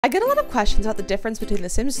I get a lot of questions about the difference between The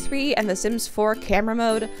Sims 3 and The Sims 4 camera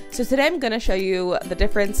mode, so today I'm going to show you the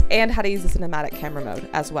difference and how to use the cinematic camera mode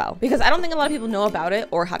as well, because I don't think a lot of people know about it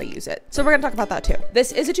or how to use it. So we're going to talk about that too.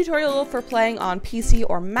 This is a tutorial for playing on PC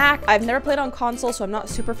or Mac. I've never played on console, so I'm not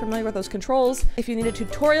super familiar with those controls. If you need a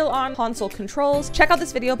tutorial on console controls, check out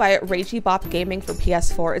this video by Rachybopgaming for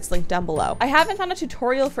PS4. It's linked down below. I haven't found a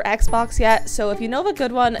tutorial for Xbox yet, so if you know of a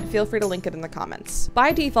good one, feel free to link it in the comments.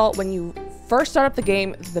 By default, when you first start up the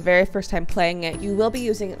game, the very first time playing it, you will be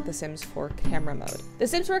using The Sims 4 camera mode. The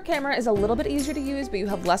Sims 4 camera is a little bit easier to use, but you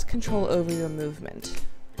have less control over your movement.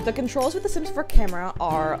 The controls with The Sims 4 camera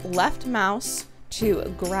are left mouse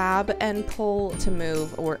to grab and pull to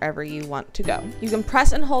move wherever you want to go. You can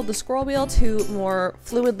press and hold the scroll wheel to more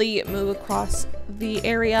fluidly move across the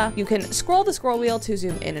area. You can scroll the scroll wheel to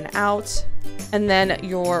zoom in and out, and then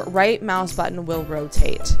your right mouse button will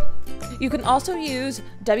rotate. You can also use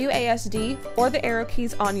WASD or the arrow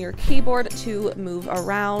keys on your keyboard to move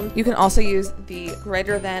around. You can also use the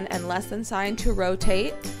greater than and less than sign to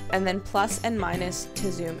rotate, and then plus and minus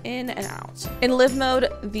to zoom in and out. In live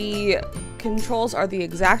mode, the controls are the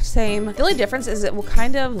exact same. The only difference is it will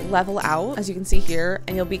kind of level out, as you can see here,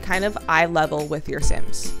 and you'll be kind of eye level with your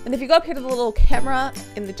Sims. And if you go up here to the little camera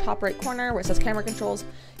in the top right corner where it says camera controls,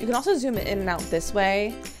 you can also zoom in and out this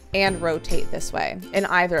way and rotate this way in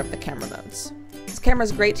either of the camera modes. This camera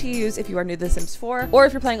is great to use if you are new to The Sims 4 or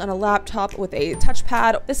if you're playing on a laptop with a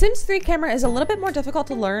touchpad. The Sims 3 camera is a little bit more difficult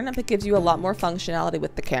to learn, but gives you a lot more functionality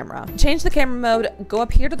with the camera. To change the camera mode, go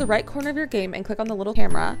up here to the right corner of your game and click on the little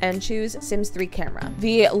camera and choose Sims 3 camera.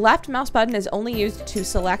 The left mouse button is only used to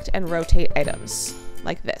select and rotate items,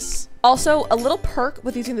 like this. Also, a little perk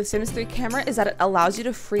with using the Sims 3 camera is that it allows you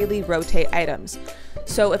to freely rotate items.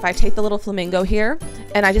 So if I take the little flamingo here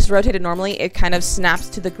and I just rotate it normally, it kind of snaps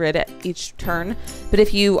to the grid at each turn. But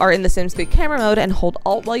if you are in the Sims 3 camera mode and hold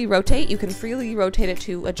Alt while you rotate, you can freely rotate it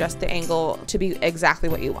to adjust the angle to be exactly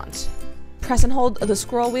what you want. Press and hold the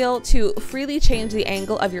scroll wheel to freely change the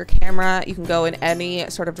angle of your camera. You can go in any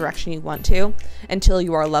sort of direction you want to until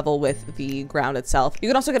you are level with the ground itself. You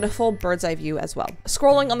can also get a full bird's eye view as well.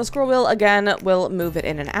 Scrolling on the scroll wheel again will move it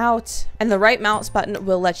in and out, and the right mouse button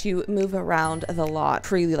will let you move around the lot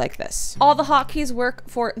freely like this. All the hotkeys work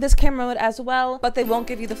for this camera mode as well, but they won't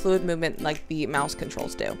give you the fluid movement like the mouse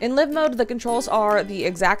controls do. In live mode, the controls are the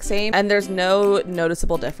exact same and there's no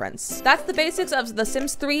noticeable difference. That's the basics of the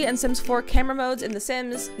Sims 3 and Sims 4 camera modes in The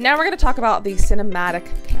Sims. Now we're going to talk about the cinematic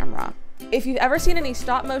camera. If you've ever seen any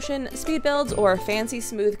stop motion speed builds or fancy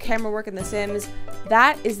smooth camera work in The Sims,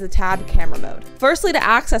 that is the tab camera mode. Firstly, to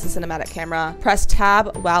access the cinematic camera, press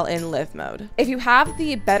tab while in live mode. If you have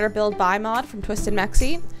the Better Build By mod from Twisted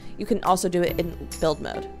Mexi, you can also do it in build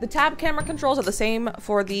mode. The tab camera controls are the same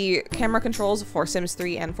for the camera controls for Sims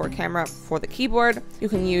 3 and for camera for the keyboard. You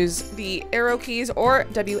can use the arrow keys or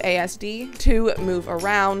WASD to move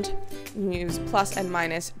around. You can use plus and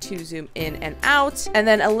minus to zoom in and out. And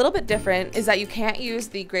then a little bit different is that you can't use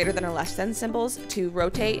the greater than or less than symbols to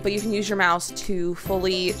rotate, but you can use your mouse to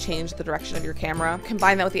fully change the direction of your camera.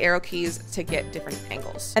 Combine that with the arrow keys to get different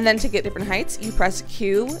angles. And then to get different heights, you press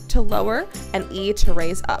Q to lower and E to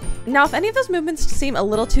raise up. Now, if any of those movements seem a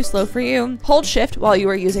little too slow for you, hold shift while you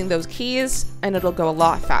are using those keys and it'll go a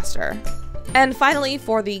lot faster. And finally,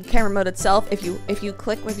 for the camera mode itself, if you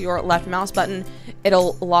click with your left mouse button,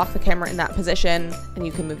 it'll lock the camera in that position and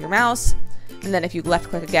you can move your mouse. And then if you left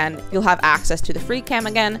click again, you'll have access to the free cam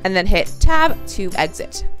again, and then hit tab to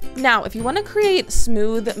exit. Now, if you want to create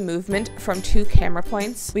smooth movement from two camera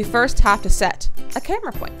points, we first have to set a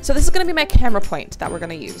camera point. So this is going to be my camera point that we're going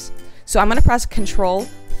to use. So I'm going to press Control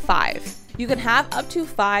 5. You can have up to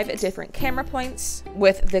 5 different camera points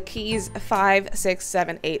with the keys 5, 6,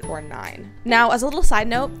 7, 8, or 9. Now, as a little side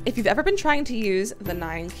note, if you've ever been trying to use the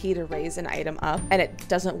 9 key to raise an item up and it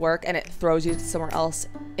doesn't work and it throws you somewhere else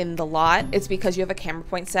in the lot, it's because you have a camera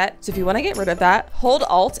point set. So if you want to get rid of that, hold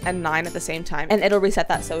Alt and 9 at the same time and it'll reset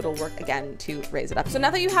that so it'll work again to raise it up. So now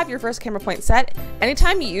that you have your first camera point set,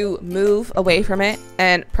 anytime you move away from it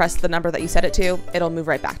and press the number that you set it to, it'll move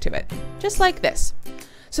right back to it, just like this.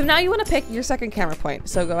 So now you want to pick your second camera point.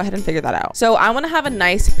 So go ahead and figure that out. So I want to have a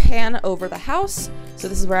nice pan over the house. So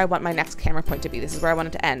this is where I want my next camera point to be. This is where I want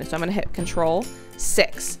it to end. So I'm going to hit Control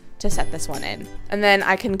 6 to set this one in. And then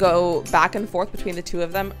I can go back and forth between the two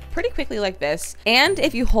of them pretty quickly like this. And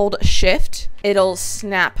if you hold Shift, it'll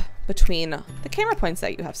snap between the camera points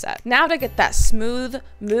that you have set. Now to get that smooth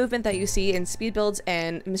movement that you see in speed builds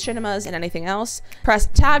and machinimas and anything else, press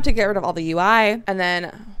tab to get rid of all the UI and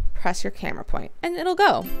then press your camera point and it'll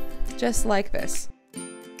go just like this.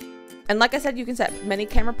 And like I said, you can set many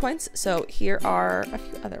camera points. So here are a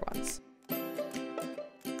few other ones.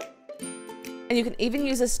 And you can even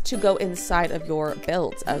use this to go inside of your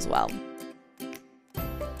builds as well.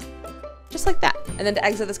 Just like that. And then to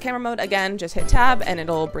exit this camera mode, again, just hit tab and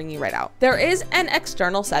it'll bring you right out. There is an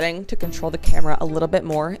external setting to control the camera a little bit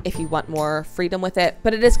more if you want more freedom with it,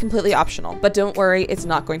 but it is completely optional. But don't worry, it's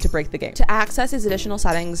not going to break the game. To access these additional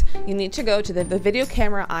settings, you need to go to the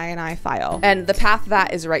videocamera.ini file, and the path to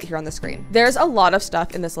that is right here on the screen. There's a lot of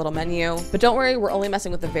stuff in this little menu, but don't worry, we're only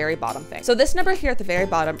messing with the very bottom thing. So this number here at the very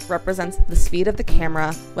bottom represents the speed of the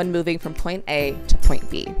camera when moving from point A to point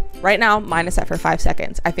B. Right now, mine is set for 5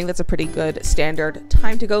 seconds. I think that's a pretty good standard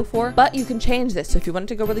time to go for, but you can change this. So if you want it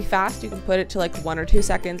to go really fast, you can put it to like 1 or 2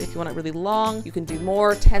 seconds. If you want it really long, you can do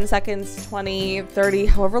more, 10 seconds, 20, 30,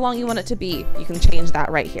 however long you want it to be. You can change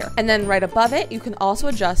that right here. And then right above it, you can also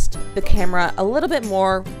adjust the camera a little bit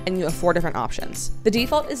more, and you have 4 different options. The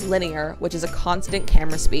default is linear, which is a constant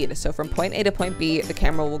camera speed. So from point A to point B, the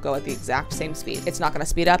camera will go at the exact same speed. It's not going to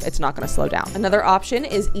speed up, it's not going to slow down. Another option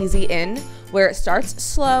is easy in, where it starts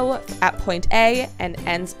slow at point A and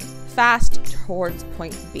ends fast towards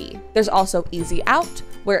point B. There's also easy out,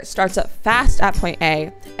 where it starts up fast at point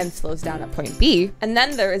A and slows down at point B. And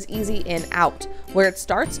then there is easy in out, where it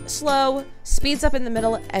starts slow, speeds up in the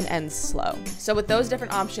middle, and ends slow. So with those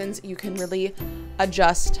different options, you can really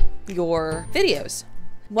adjust your videos.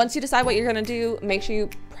 Once you decide what you're gonna do, make sure you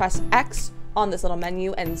press X on this little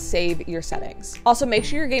menu and save your settings. Also, make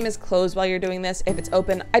sure your game is closed while you're doing this. If it's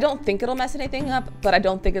open, I don't think it'll mess anything up, but I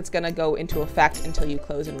don't think it's gonna go into effect until you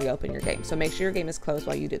close and reopen your game. So make sure your game is closed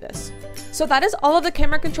while you do this. So that is all of the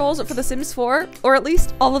camera controls for The Sims 4, or at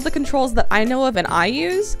least all of the controls that I know of and I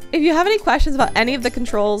use. If you have any questions about any of the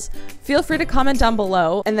controls, feel free to comment down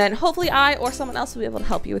below, and then hopefully I or someone else will be able to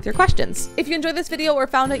help you with your questions. If you enjoyed this video or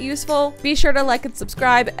found it useful, be sure to like and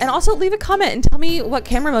subscribe, and also leave a comment and tell me what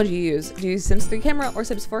camera mode you use. Do you use Sims 3 camera or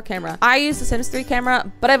Sims 4 camera? I use the Sims 3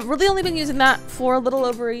 camera, but I've really only been using that for a little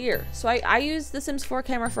over a year. So I use the Sims 4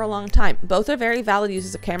 camera for a long time. Both are very valid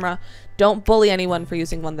uses of camera. Don't bully anyone for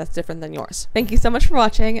using one that's different than yours. Thank you so much for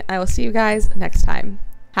watching. I will see you guys next time.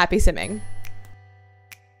 Happy simming.